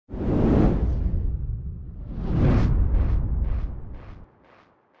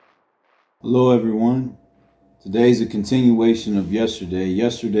Hello everyone. Today's a continuation of yesterday.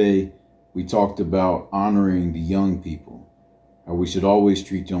 Yesterday we talked about honoring the young people, how we should always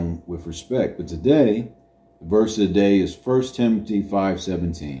treat them with respect. But today, the verse of the day is 1 Timothy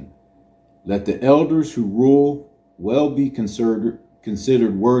 5:17. Let the elders who rule well be considered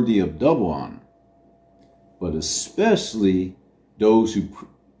worthy of double honor, but especially those who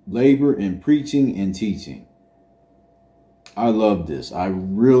labor in preaching and teaching. I love this. I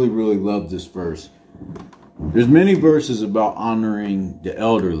really love this verse. There's many verses about honoring the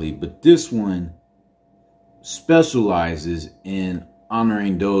elderly, but this one specializes in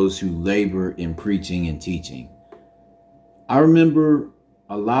honoring those who labor in preaching and teaching. I remember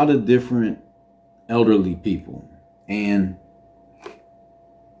a lot of different elderly people, and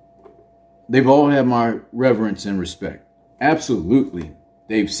they've all had my reverence and respect. Absolutely.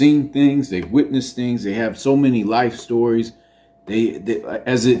 They've seen things, they've witnessed things, they have so many life stories.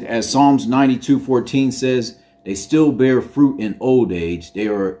 As Psalms 92:14 says, they still bear fruit in old age. They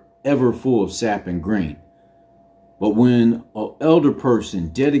are ever full of sap and green. But when an elder person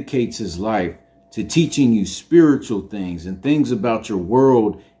dedicates his life to teaching you spiritual things and things about your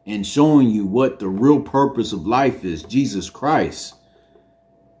world and showing you what the real purpose of life is, Jesus Christ,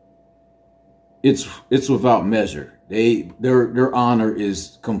 it's without measure. Their honor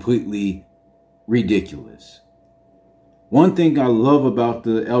is completely ridiculous. One thing I love about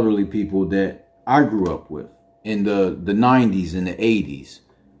the elderly people that I grew up with in the 90s and the 80s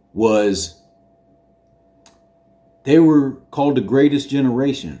was they were called the greatest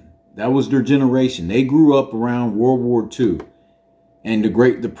generation. That was their generation. They grew up around World War II and the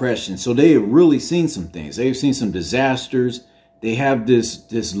Great Depression. So they have really seen some things. They've seen some disasters. They have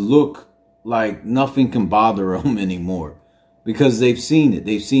this look like nothing can bother them anymore because they've seen it.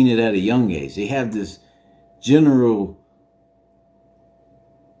 They've seen it at a young age. They have this general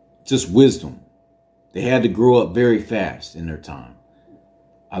just wisdom. They had to grow up very fast in their time.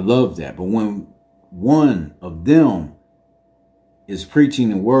 I love that. But when one of them is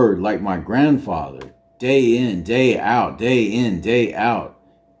preaching the word like my grandfather, day in, day out,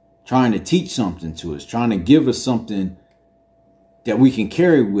 trying to teach something to us, trying to give us something that we can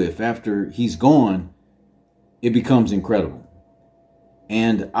carry with after he's gone, it becomes incredible.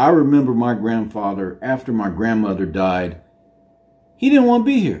 And I remember my grandfather, after my grandmother died, he didn't want to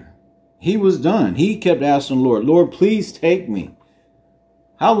be here. He was done. He kept asking the Lord, Lord, please take me.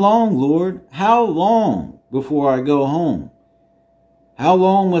 How long, Lord? How long before I go home? How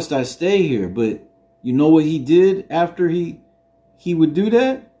long must I stay here? But you know what he did after he would do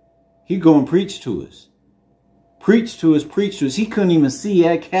that? He'd go and preach to us. Preach to us. He couldn't even see. He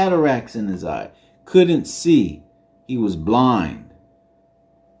had cataracts in his eye. Couldn't see. He was blind.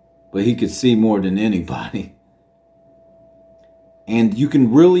 But he could see more than anybody. And you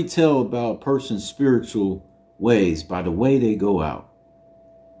can really tell about a person's spiritual ways by the way they go out.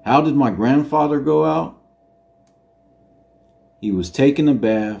 How did my grandfather go out? He was taking a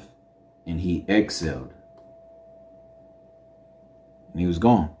bath and he exhaled. And he was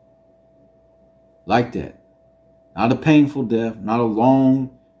gone. Like that. Not a painful death, not a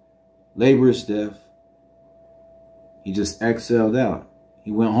long, laborious death. He just exhaled out.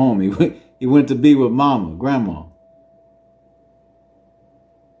 He went home. He went to be with mama, grandma.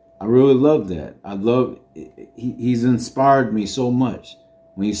 I really love that. I love, he's inspired me so much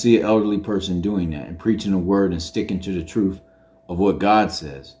when you see an elderly person doing that and preaching the word and sticking to the truth of what God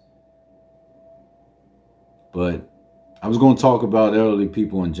says. But I was going to talk about elderly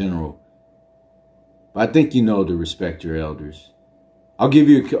people in general. But I think you know to respect your elders. I'll give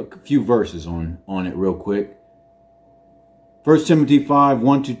you a few verses on it real quick. 1 Timothy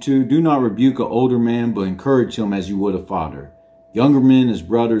 5:1-2. Do not rebuke an older man, but encourage him as you would a father. Younger men as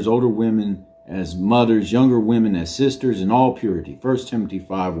brothers, older women as mothers, younger women as sisters, in all purity. 1 Timothy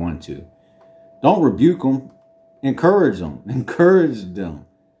 5:1-2. Don't rebuke them. Encourage them. Encourage them.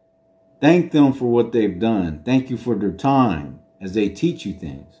 Thank them for what they've done. Thank you for their time as they teach you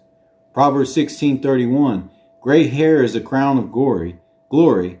things. Proverbs 16:31. Gray hair is a crown of glory.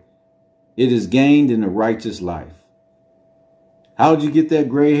 It is gained in a righteous life. How did you get that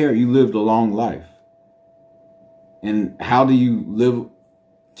gray hair? You lived a long life. And how do you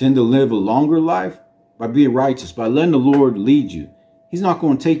tend to live a longer life? By being righteous, by letting the Lord lead you. He's not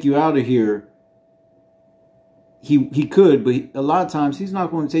going to take you out of here. He could, but a lot of times he's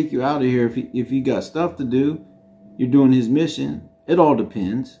not going to take you out of here if he got stuff to do. You're doing his mission. It all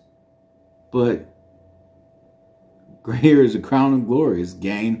depends. But gray hair is a crown of glory. It's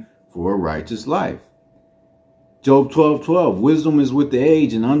gained for a righteous life. Job 12:12. Wisdom is with the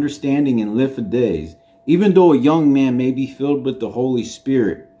age, and understanding in live for days. Even though a young man may be filled with the Holy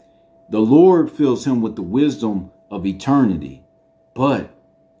Spirit, The Lord fills him with the wisdom of eternity. But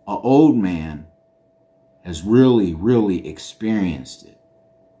an old man has really, really experienced it.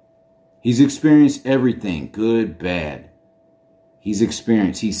 He's experienced everything, good, bad. He's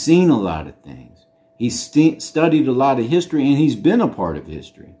seen a lot of things. He's studied a lot of history, and he's been a part of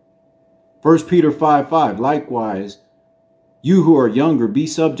history. 1 Peter 5:5, likewise, you who are younger, be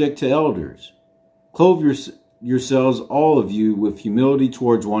subject to elders. Clothe yourselves, all of you, with humility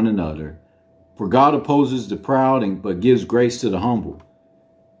towards one another. For God opposes the proud, but gives grace to the humble.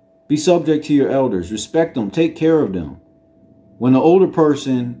 Be subject to your elders. Respect them. Take care of them. When the older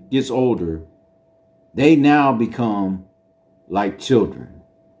person gets older, they now become like children.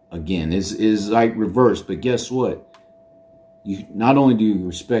 Again, it's like reverse, but guess what? You not only do you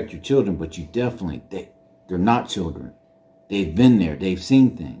respect your children, but you definitely, they're not children. They've been there. They've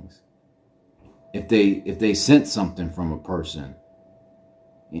seen things. If they sense something from a person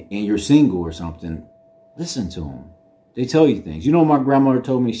and you're single or something, listen to them. They tell you things. You know what my grandmother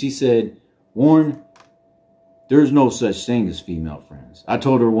told me? She said, Warren, there's no such thing as female friends. I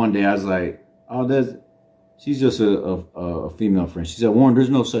told her one day, I was like, oh, she's just a female friend. She said, Warren, there's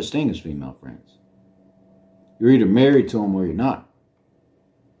no such thing as female friends. You're either married to them or you're not.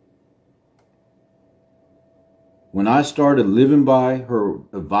 When I started living by her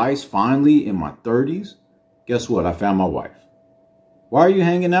advice finally in my 30s, guess what? I found my wife. Why are you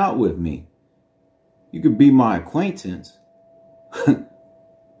hanging out with me? You could be my acquaintance,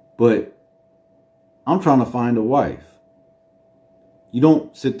 but I'm trying to find a wife. You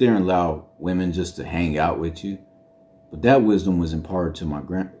don't sit there and allow women just to hang out with you. But that wisdom was imparted from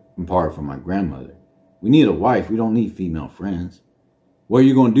my grandmother. We need a wife. We don't need female friends. What are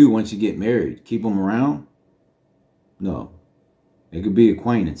you going to do once you get married? Keep them around? No. They could be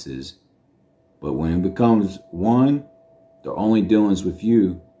acquaintances. But when it becomes one, their only dealings with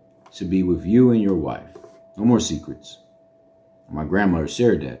you should be with you and your wife. No more secrets. My grandmother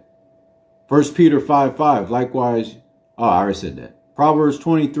shared that. 1 Peter 5:5. Likewise, I already said that. Proverbs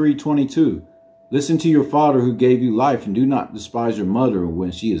 23:22. Listen to your father who gave you life, and do not despise your mother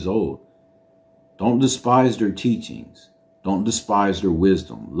when she is old. Don't despise their teachings. Don't despise their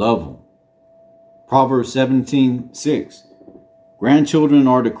wisdom. Love them. Proverbs 17:6. Grandchildren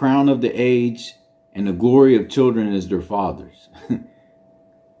are the crown of the age, and the glory of children is their fathers.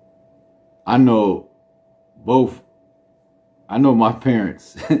 I know my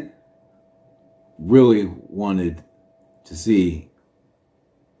parents really wanted to see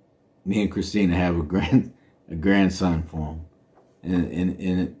me and Christina have a grandson for them.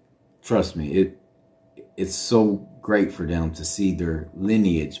 And trust me, it's so great for them to see their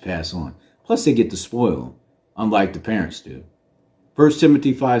lineage pass on. Plus they get to spoil them, unlike the parents do. 1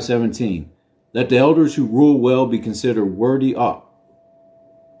 Timothy 5:17. Let the elders who rule well be considered worthy of.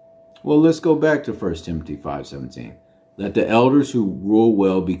 Well, let's go back to 1 Timothy 5:17. Let the elders who rule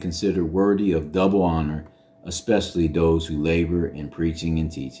well be considered worthy of double honor, especially those who labor in preaching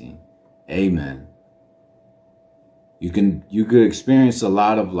and teaching. Amen. You could experience a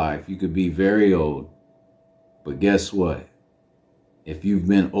lot of life. You could be very old. But guess what? If you've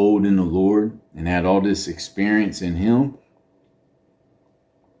been old in the Lord and had all this experience in Him,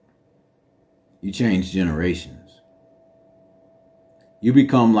 you change generations. You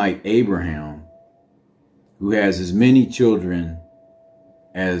become like Abraham, who has as many children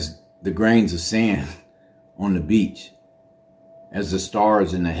as the grains of sand on the beach, as the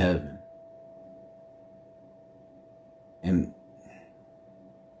stars in the heaven. And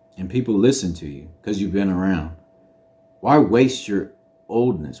people listen to you because you've been around. Why waste your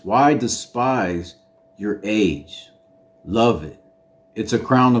oldness? Why despise your age? Love it. It's a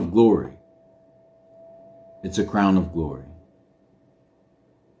crown of glory. It's a crown of glory.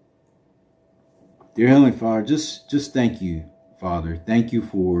 Dear Heavenly Father, just thank you, Father. Thank you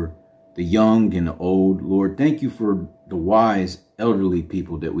for the young and the old, Lord. Thank you for the wise, elderly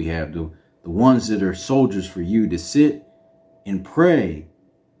people that we have, the ones that are soldiers for you, to sit and pray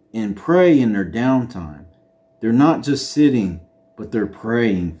in their downtime. They're not just sitting, but they're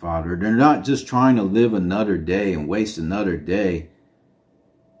praying, Father. They're not just trying to live another day and waste another day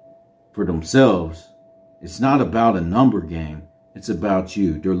for themselves. It's not about a number game. It's about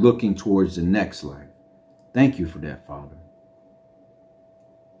you. They're looking towards the next life. Thank you for that, Father.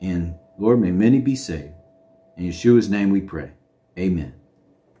 And Lord, may many be saved. In Yeshua's name we pray. Amen.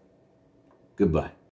 Goodbye.